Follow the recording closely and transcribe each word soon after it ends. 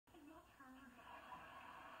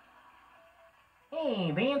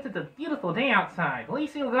Hey, Vance, it's a beautiful day outside. At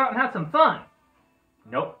least you'll go out and have some fun.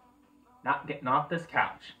 Nope. Not getting off this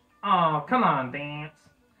couch. Oh, come on, Vance.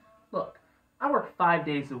 Look, I work 5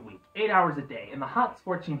 days a week, 8 hours a day, in the hot,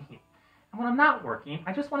 scorching heat. And when I'm not working,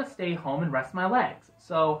 I just want to stay home and rest my legs.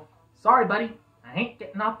 So, sorry, buddy, I ain't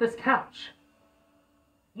getting off this couch.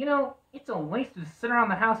 You know, it's a waste to sit around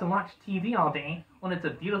the house and watch TV all day when it's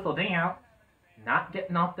a beautiful day out. Not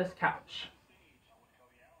getting off this couch.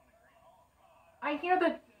 I hear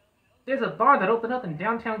that there's a bar that opened up in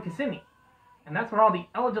downtown Kissimmee, and that's where all the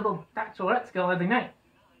eligible bachelorettes go every night.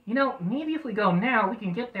 You know, maybe if we go now, we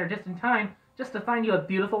can get there just in time just to find you a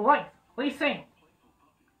beautiful wife. What are you saying?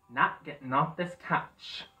 Not getting off this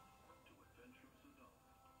couch.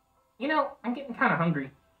 You know, I'm getting kind of hungry.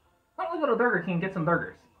 Why don't we go to Burger King and get some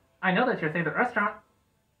burgers? I know that's your favorite restaurant.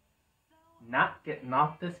 Not getting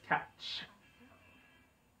off this couch.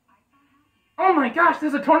 Oh my gosh,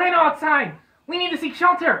 there's a tornado outside! We need to seek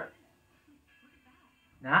shelter!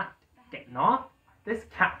 Not getting off this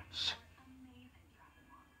couch.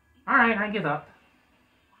 Alright, I give up.